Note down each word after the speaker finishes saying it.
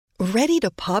Ready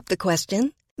to pop the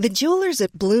question? The jewelers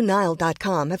at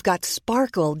BlueNile.com have got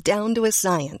sparkle down to a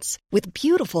science with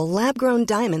beautiful lab-grown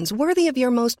diamonds worthy of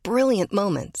your most brilliant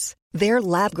moments. Their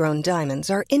lab-grown diamonds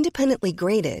are independently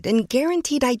graded and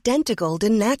guaranteed identical to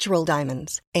natural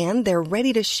diamonds, and they're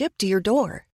ready to ship to your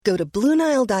door. Go to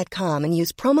BlueNile.com and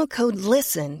use promo code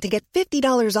LISTEN to get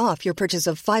 $50 off your purchase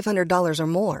of $500 or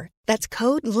more. That's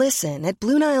code LISTEN at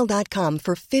BlueNile.com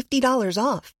for $50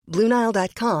 off.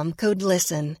 BlueNile.com, code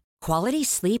LISTEN. Quality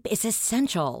sleep is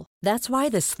essential. That's why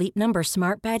the Sleep Number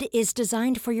Smart Bed is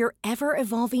designed for your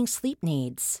ever-evolving sleep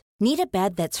needs. Need a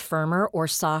bed that's firmer or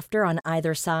softer on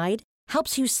either side?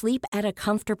 Helps you sleep at a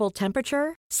comfortable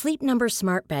temperature? Sleep Number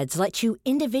Smart Beds let you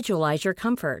individualize your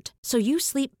comfort, so you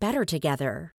sleep better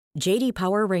together. J.D.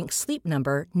 Power ranks Sleep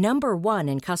Number number 1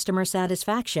 in customer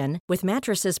satisfaction with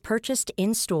mattresses purchased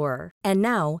in-store. And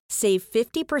now, save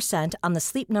 50% on the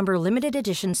Sleep Number Limited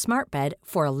Edition Smart Bed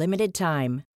for a limited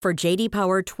time. For J.D.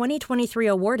 Power 2023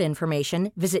 award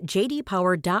information, visit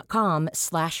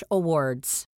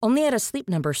jdpower.com/awards. Only at a Sleep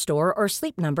Number store or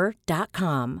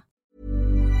sleepnumber.com.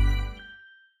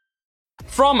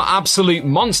 From absolute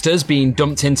monsters being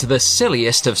dumped into the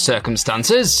silliest of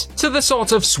circumstances, to the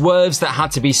sort of swerves that had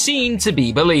to be seen to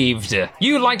be believed.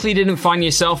 You likely didn't find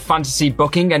yourself fantasy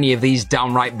booking any of these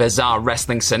downright bizarre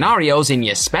wrestling scenarios in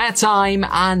your spare time,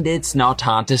 and it's not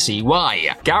hard to see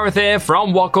why. Gareth here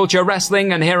from What Culture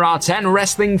Wrestling, and here are 10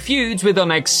 wrestling feuds with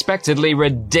unexpectedly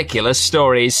ridiculous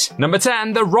stories. Number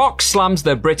 10, The Rock slams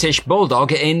the British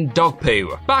Bulldog in dog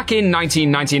poo. Back in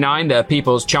 1999, the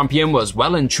People's Champion was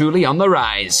well and truly on the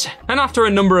rise. And after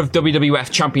a number of WWF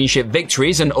Championship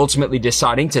victories and ultimately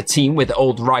deciding to team with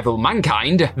old rival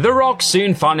Mankind, The Rock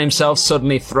soon found himself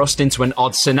suddenly thrust into an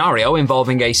odd scenario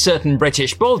involving a certain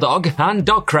British Bulldog and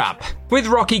dog crap. With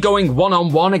Rocky going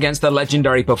one-on-one against the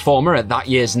legendary performer at that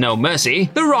year's No Mercy,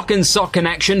 the Rock and Sock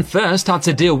connection first had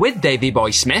to deal with Davey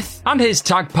Boy Smith and his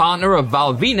tag partner of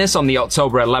Val Venus on the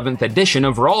October 11th edition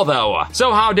of Raw though.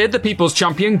 So how did the People's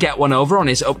Champion get one over on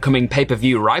his upcoming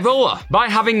pay-per-view rival? By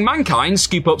having Mankind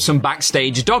scoop up some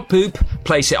backstage dog poop,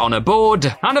 place it on a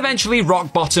board, and eventually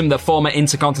rock bottom the former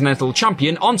Intercontinental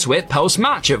Champion onto it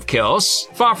post-match, of course.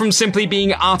 Far from simply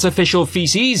being artificial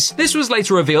feces, this was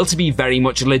later revealed to be very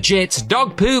much legit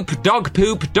dog poop, dog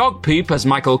poop, dog poop, as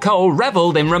Michael Cole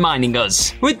reveled in reminding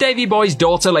us, with Davey Boy's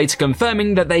daughter later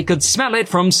confirming that they could smell it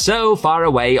from so far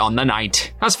away on the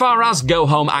night. As far as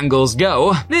go-home angles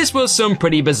go, this was some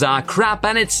pretty bizarre crap,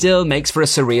 and it still makes for a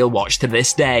surreal watch to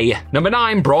this day. Number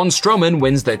 9, Braun Strowman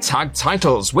wins the tag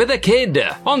titles with a kid.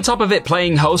 On top of it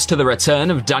playing host to the return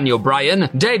of Daniel Bryan,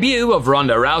 debut of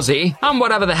Ronda Rousey, and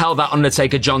whatever the hell that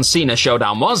Undertaker John Cena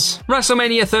showdown was,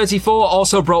 WrestleMania 34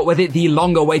 also brought with it the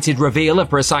long-awaited reveal of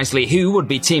precisely who would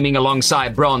be teaming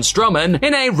alongside Braun Strowman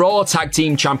in a Raw Tag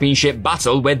Team Championship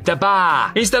battle with The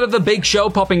Bar. Instead of the Big Show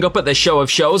popping up at the show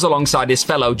of shows alongside his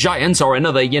fellow giant or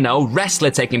another, wrestler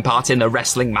taking part in the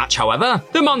wrestling match, however,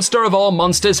 the monster of all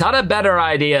monsters had a better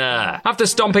idea. After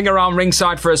stomping around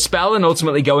ringside for a spell and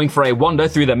ultimately going for a wander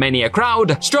through the Mania crowd,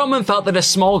 Strowman felt that a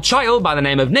small child by the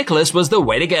name of Nicholas was the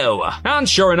way to go. And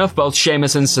sure enough, both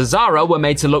Sheamus and Cesaro were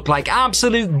made to look like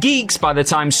absolute geeks by the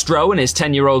time Stro and his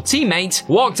 10-year-old teammate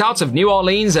walked out of New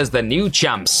Orleans as the new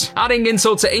champs. Adding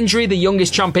insult to injury, the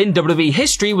youngest champ in WWE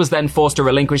history was then forced to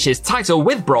relinquish his title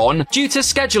with Braun due to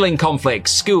scheduling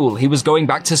conflicts. He was going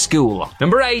back to school.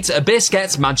 Number 8, Abyss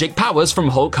gets magic powers from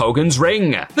Hulk Hogan's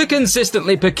ring. The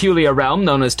consistently peculiar realm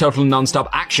known as Total Nonstop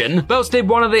Action boasted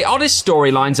one of the oddest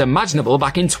storylines imaginable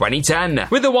back in 2010,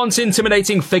 with the once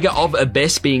intimidating figure of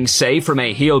Abyss being saved from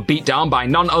a heel beatdown by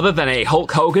none other than a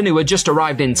Hulk Hogan who had just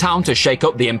arrived in town to shake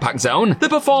up the Impact Zone. The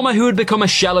performer, who had become a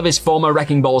shell of his former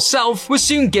Wrecking Ball self, was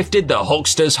soon gifted the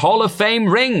Hulkster's Hall of Fame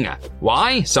ring.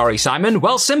 Why? Sorry, Simon.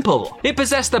 Well, simple. It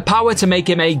possessed the power to make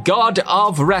him a god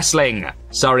of wrestling.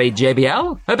 Sorry,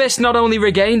 JBL? Abyss not only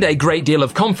regained a great deal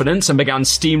of confidence and began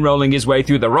steamrolling his way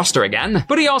through the roster again,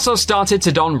 but he also started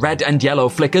to don red and yellow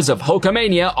flickers of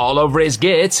Hulkamania all over his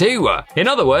gear too. In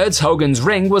other words, Hogan's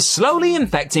ring was slowly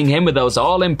infecting him with those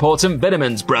all-important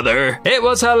vitamins, brother. It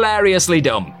was hilariously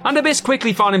dumb, and Abyss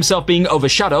quickly found himself being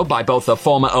overshadowed by both the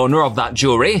former owner of that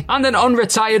jewelry and an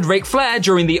unretired Ric Flair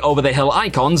during the Over-the-Hill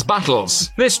Icons battles.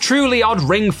 This truly odd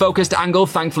ring-focused angle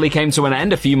thankfully came to an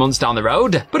end a few months down the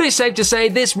road, but it's safe to say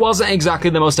this wasn't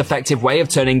exactly the most effective way of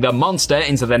turning the monster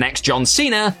into the next John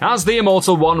Cena, as the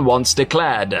Immortal One once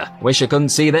declared. Wish I couldn't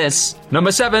see this.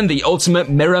 Number 7, the Ultimate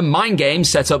Mirror Mind Game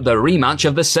set up the rematch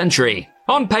of the century.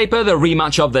 On paper, the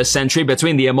rematch of the century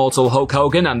between the immortal Hulk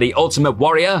Hogan and the Ultimate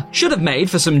Warrior should have made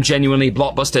for some genuinely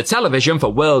blockbuster television for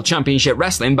World Championship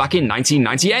Wrestling back in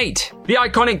 1998. The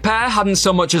iconic pair hadn't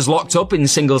so much as locked up in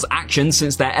singles action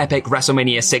since their epic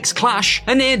WrestleMania 6 clash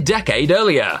a near decade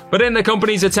earlier. But in the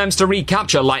company's attempts to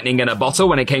recapture lightning in a bottle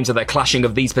when it came to the clashing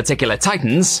of these particular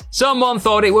titans, someone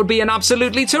thought it would be an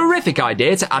absolutely terrific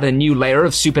idea to add a new layer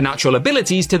of supernatural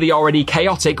abilities to the already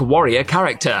chaotic Warrior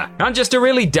character. And just to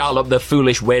really dial up the foolish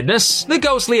weirdness, the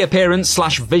ghostly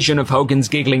appearance/vision of Hogan's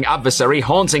giggling adversary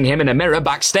haunting him in a mirror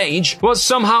backstage was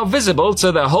somehow visible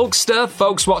to the Hulkster,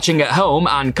 folks watching at home,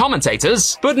 and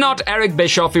commentators, but not Eric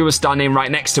Bischoff, who was standing right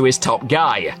next to his top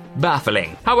guy.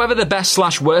 Baffling. However, the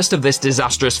best/worst of this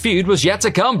disastrous feud was yet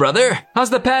to come, brother, as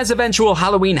the pair's eventual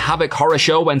Halloween Havoc horror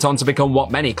show went on to become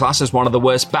what many class as one of the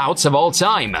worst bouts of all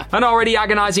time. An already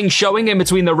agonizing showing in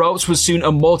between the ropes was soon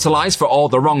immortalized for all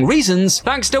the wrong reasons,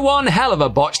 thanks to one hell of a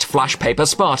botched flash paper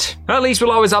spot. At least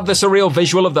we'll always have the surreal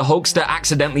visual of the Hulkster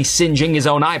accidentally singeing his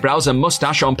own eyebrows and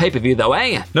mustache on pay-per-view though,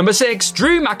 eh? Number 6,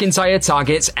 Drew McIntyre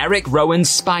targets Eric Rowan's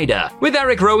Spider. With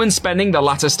Eric Rowan spending the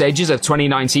latter stages of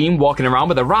 2019 walking around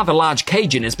with a rather large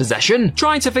cage in his possession,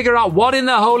 trying to figure out what in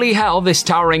the holy hell this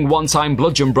towering one-time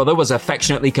bludgeon brother was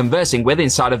affectionately conversing with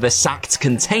inside of the sacked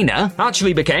container,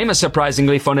 actually became a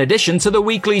surprisingly fun addition to the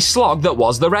weekly slog that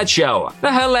was The Red Show.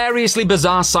 The hilariously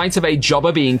bizarre sight of a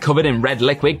jobber being covered in red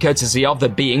liquid courtesy of the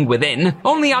being within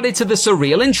only added to the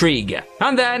surreal intrigue.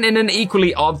 And then, in an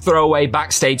equally odd throwaway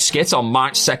backstage skit on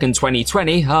March 2nd,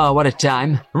 2020, oh what a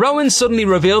time, Rowan suddenly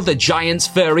revealed the giant's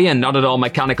furry and not at all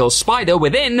mechanical spider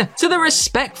within to the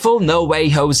respectful No Way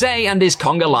Jose and his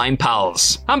conga line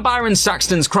pals. And Byron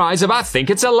Saxton's cries of "I think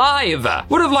it's alive"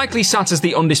 would have likely sat as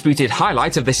the undisputed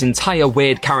highlight of this entire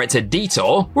weird character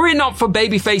detour, were it not for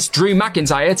babyface Drew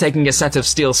McIntyre taking a set of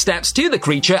steel steps to the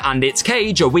creature and its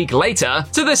cage a week later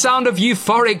to the sound of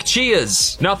euphoric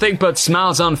cheers. Nothing but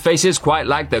smiles on faces quite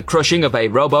like the crushing of a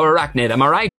robo-arachnid, am I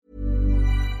right?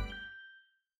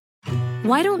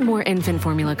 Why don't more infant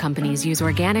formula companies use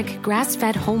organic,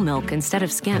 grass-fed whole milk instead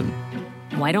of skim?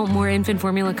 Why don't more infant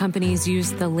formula companies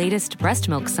use the latest breast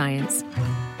milk science?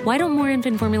 Why don't more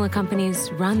infant formula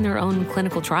companies run their own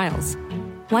clinical trials?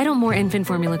 Why don't more infant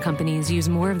formula companies use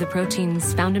more of the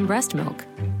proteins found in breast milk?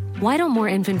 Why don't more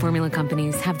infant formula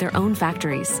companies have their own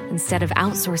factories instead of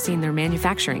outsourcing their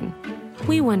manufacturing?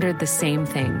 We wondered the same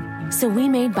thing. So we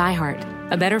made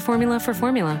ByHeart, a better formula for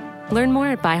formula. Learn more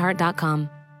at byheart.com.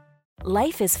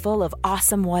 Life is full of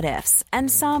awesome what-ifs,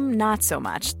 and some not so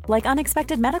much, like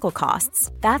unexpected medical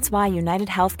costs. That's why United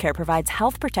Healthcare provides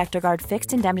Health Protector Guard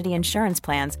fixed indemnity insurance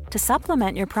plans to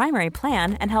supplement your primary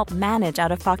plan and help manage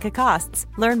out-of-pocket costs.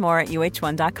 Learn more at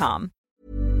uh1.com.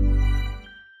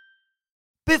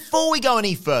 Before we go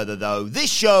any further, though,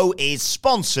 this show is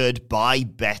sponsored by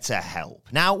BetterHelp.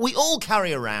 Now, we all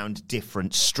carry around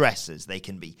different stressors. They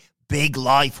can be big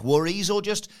life worries or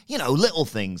just, little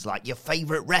things like your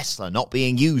favorite wrestler not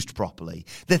being used properly.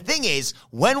 The thing is,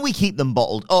 when we keep them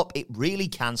bottled up, it really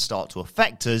can start to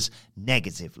affect us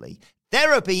negatively.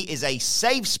 Therapy is a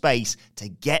safe space to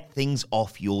get things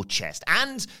off your chest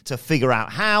and to figure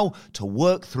out how to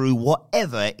work through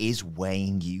whatever is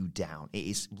weighing you down. It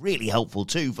is really helpful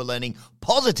too for learning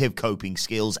positive coping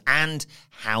skills and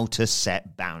how to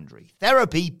set boundaries.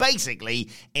 Therapy basically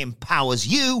empowers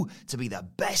you to be the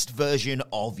best version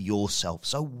of yourself.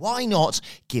 So why not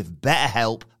give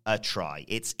BetterHelp a try?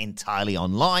 It's entirely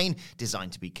online,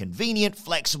 designed to be convenient,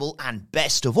 flexible, and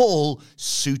best of all,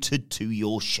 suited to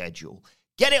your schedule.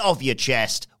 Get it off your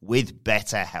chest with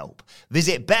BetterHelp.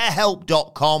 Visit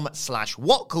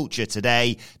betterhelp.com/whatculture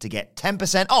today to get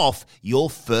 10% off your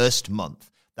first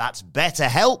month. That's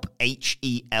BetterHelp,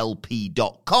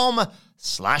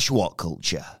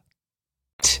 HELP.com/whatculture.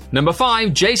 Number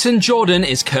 5, Jason Jordan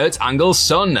is Kurt Angle's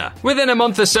son. Within a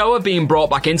month or so of being brought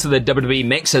back into the WWE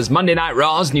mix as Monday Night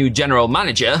Raw's new general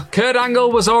manager, Kurt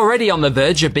Angle was already on the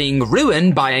verge of being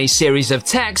ruined by a series of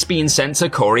texts being sent to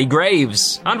Corey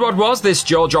Graves. And what was this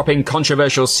jaw-dropping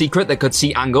controversial secret that could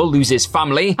see Angle lose his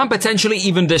family and potentially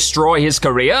even destroy his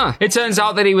career? It turns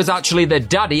out that he was actually the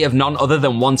daddy of none other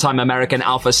than one-time American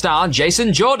Alpha star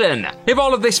Jason Jordan. If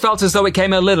all of this felt as though it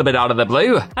came a little bit out of the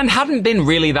blue and hadn't been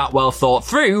really that well thought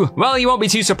through, well, you won't be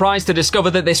too surprised to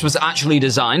discover that this was actually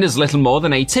designed as little more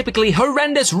than a typically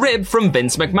horrendous rib from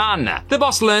Vince McMahon. The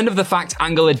boss learned of the fact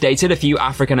Angle had dated a few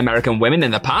African-American women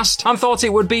in the past and thought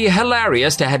it would be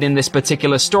hilarious to head in this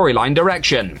particular storyline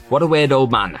direction. What a weird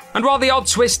old man. And while the odd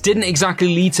twist didn't exactly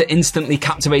lead to instantly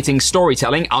captivating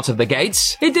storytelling out of the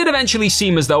gates, it did eventually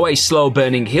seem as though a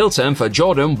slow-burning heel turn for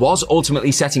Jordan was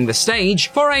ultimately setting the stage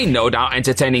for a no doubt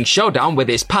entertaining showdown with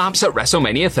his paps at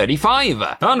WrestleMania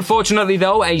 35. Unfortunately,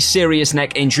 though, a serious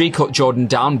neck injury cut Jordan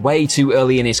down way too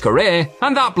early in his career,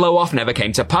 and that blow-off never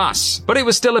came to pass. But it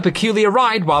was still a peculiar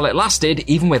ride while it lasted,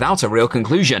 even without a real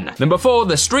conclusion. Number 4,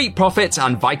 the Street Profits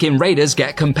and Viking Raiders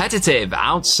get competitive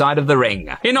outside of the ring.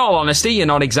 In all honesty, you're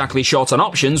not exactly short on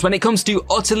options when it comes to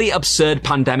utterly absurd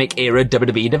pandemic-era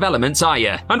WWE developments, are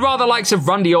you? And while the likes of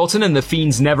Randy Orton and The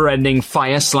Fiend's never-ending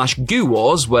fire/goo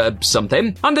wars were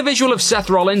something, and the visual of Seth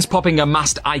Rollins popping a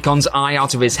masked icon's eye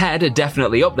out of his head are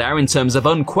definitely up there in terms of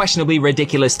unquestionably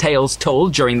ridiculous tales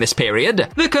told during this period,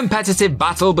 the competitive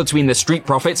battle between the Street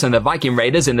Profits and the Viking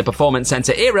Raiders in the Performance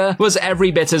Center era was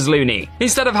every bit as loony.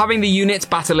 Instead of having the units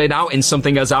battle it out in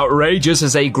something as outrageous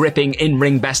as a gripping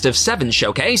in-ring best-of-7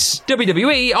 showcase,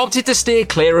 WWE opted to steer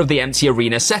clear of the empty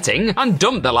arena setting and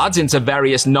dumped the lads into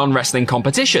various non-wrestling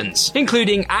competitions,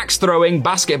 including axe-throwing,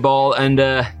 basketball, and,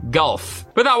 golf.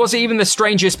 But that wasn't even the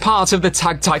strangest part of the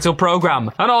tag title program.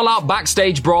 An all-out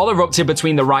backstage brawl erupted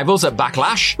between the rivals at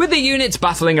Backlash, with the units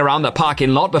battling around the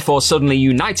parking lot before suddenly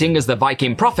uniting as the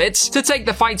Viking Profits to take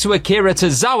the fight to Akira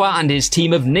Tozawa and his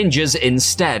team of ninjas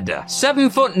instead.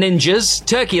 7-foot ninjas,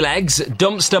 turkey legs,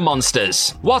 dumpster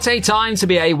monsters. What a time to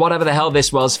be a whatever the hell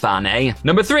this was fan, eh?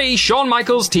 Number 3, Shawn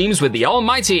Michaels teams with the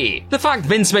Almighty. The fact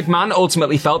Vince McMahon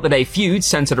ultimately felt that a feud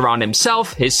centered around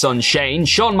himself, his son Shane,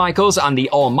 Shawn Michaels, and the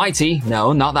Almighty,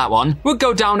 no, not that one, would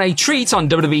go down a treat on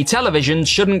WWE television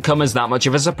shouldn't come as that much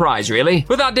of a surprise, really.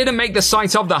 But that didn't make the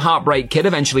sight of the Heartbreak Kid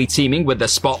eventually teaming with the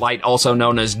Spotlight, also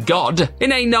known as God,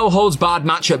 in a no-holds-barred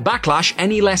match at Backlash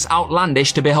any less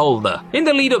outlandish to behold. In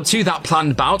the lead-up to that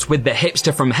planned bout with the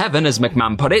hipster from heaven, as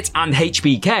McMahon put it, and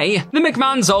HBK, the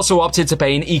McMahons also opted to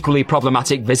pay an equally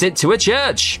problematic visit to a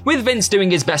church, with Vince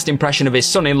doing his best impression of his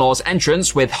son-in-law's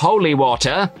entrance with holy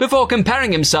water before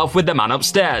comparing himself with the man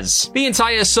upstairs. The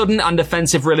entire sudden and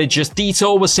offensive religious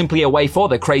detour was simply a way for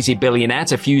the crazy billionaire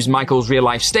to fuse Michael's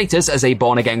real-life status as a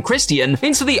born-again Christian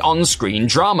into the on-screen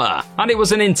drama, and it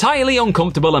was an entirely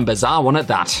uncomfortable and bizarre one at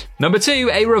that. Number 2,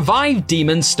 a revived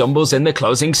Demon stumbles in the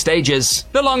closing stages.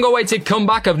 The long-awaited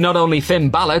comeback of not only Finn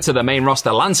Balor to the main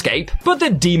roster landscape, but the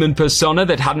Demon persona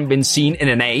that hadn't been seen in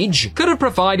an age could have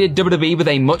provided WWE with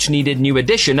a much-needed new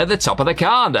addition at the top of the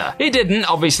card. It didn't,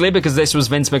 obviously, because this was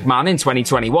Vince McMahon in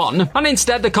 2021, and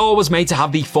instead the call was made to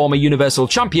have the former Universal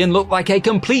Champion look like a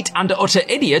complete and utter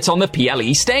idiot on the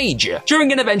PLE stage,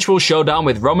 during an eventual showdown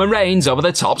with Roman Reigns over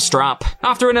the top strap.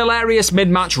 After an hilarious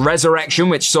mid-match resurrection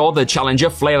which saw the challenger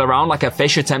flail around like a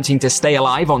fish attempting to stay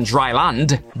alive on dry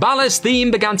land, Balor's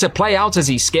theme began to play out as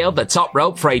he scaled the top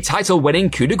rope for a title-winning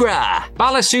coup de grace.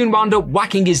 Balor soon wound up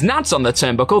whacking his nuts on the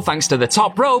turnbuckle thanks to the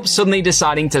top rope suddenly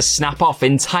deciding to snap off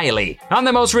entirely. And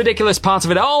the most ridiculous part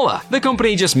of it all, the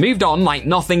company just moved on like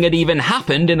nothing had even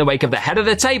happened in the wake of the head of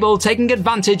the table taking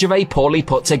advantage of a poorly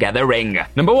put together ring.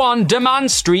 Number 1,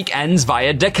 Demand's streak ends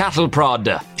via the cattle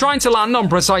prod. Trying to land on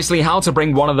precisely how to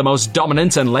bring one of the most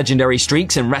dominant and legendary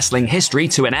streaks in wrestling history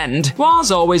to an end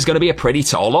was always going to be a pretty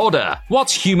tall order. What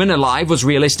human alive was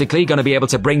realistically going to be able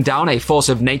to bring down a force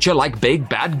of nature like Big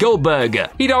Bad Goldberg?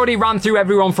 He'd already ran through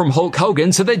everyone from Hulk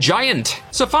Hogan to the Giant.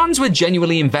 So fans were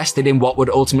genuinely invested in what would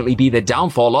ultimately be the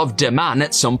downfall of Demand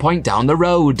at some point down the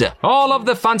road. All of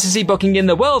the fantasy booking in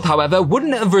the world, however,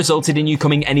 wouldn't have resulted in you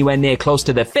coming anywhere near close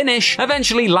to the finish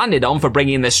eventually landed on for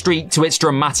bringing the streak to its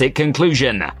dramatic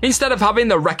conclusion. Instead of having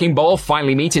the Wrecking Ball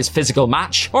finally meet his physical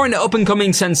match, or an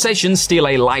up-and-coming sensation steal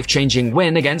a life-changing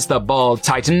win against the Bald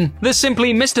Titan, the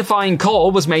simply mystifying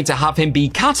call was made to have him be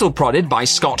cattle-prodded by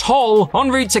Scott Hall en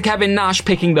route to Kevin Nash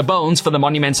picking the bones for the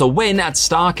monumental win at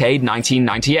Starrcade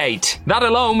 1998. That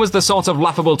alone was the sort of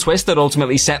laughable twist that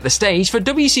ultimately set the stage for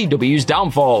WCW's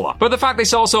downfall. But the fact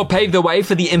this also paved the way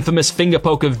for the infamous finger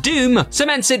poke of doom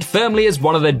cements it firmly as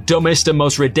one of the dumbest and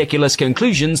most ridiculous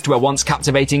conclusions to a once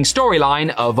captivating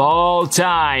storyline of all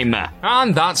time.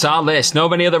 And that's our list. Know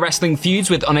of any other wrestling feuds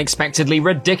with unexpectedly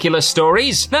ridiculous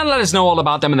stories? Then let us know all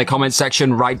about them in the comments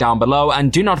section right down below,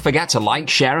 and do not forget to like,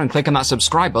 share, and click on that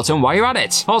subscribe button while you're at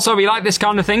it. Also, if you like this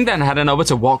kind of thing, then head on over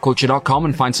to whatculture.com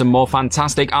and find some more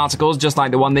fantastic articles just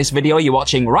like the one this video you're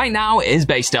watching right now is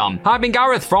based on. I've been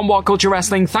Gareth from What Culture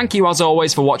Wrestling. Thank you as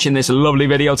always for watching this lovely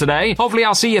video today. Hopefully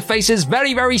I'll see your faces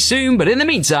very, very soon, but in the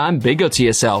meantime, be good to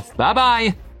yourself.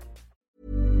 Bye-bye.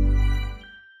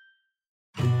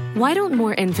 Why don't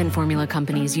more infant formula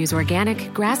companies use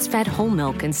organic, grass-fed whole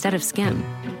milk instead of skim?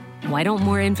 Why don't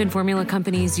more infant formula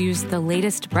companies use the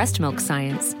latest breast milk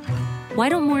science? Why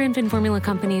don't more infant formula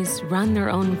companies run their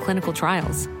own clinical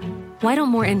trials? Why don't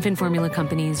more infant formula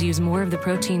companies use more of the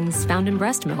proteins found in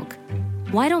breast milk?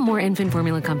 Why don't more infant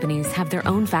formula companies have their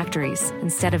own factories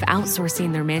instead of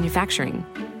outsourcing their manufacturing?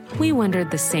 We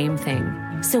wondered the same thing.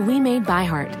 So we made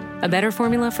ByHeart, a better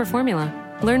formula for formula.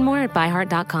 Learn more at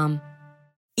byheart.com.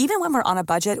 Even when we're on a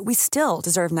budget, we still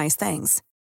deserve nice things.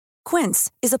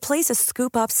 Quince is a place to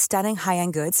scoop up stunning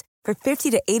high-end goods for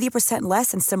 50 to 80%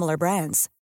 less than similar brands.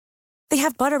 They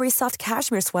have buttery soft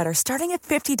cashmere sweaters starting at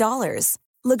 $50,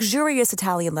 luxurious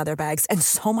Italian leather bags, and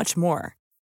so much more.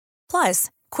 Plus,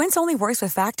 Quince only works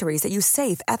with factories that use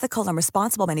safe, ethical, and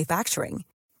responsible manufacturing.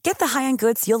 Get the high-end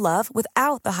goods you'll love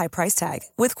without the high price tag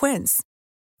with Quince.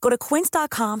 Go to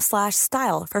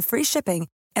quince.com/style for free shipping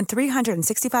and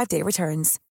 365-day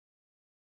returns.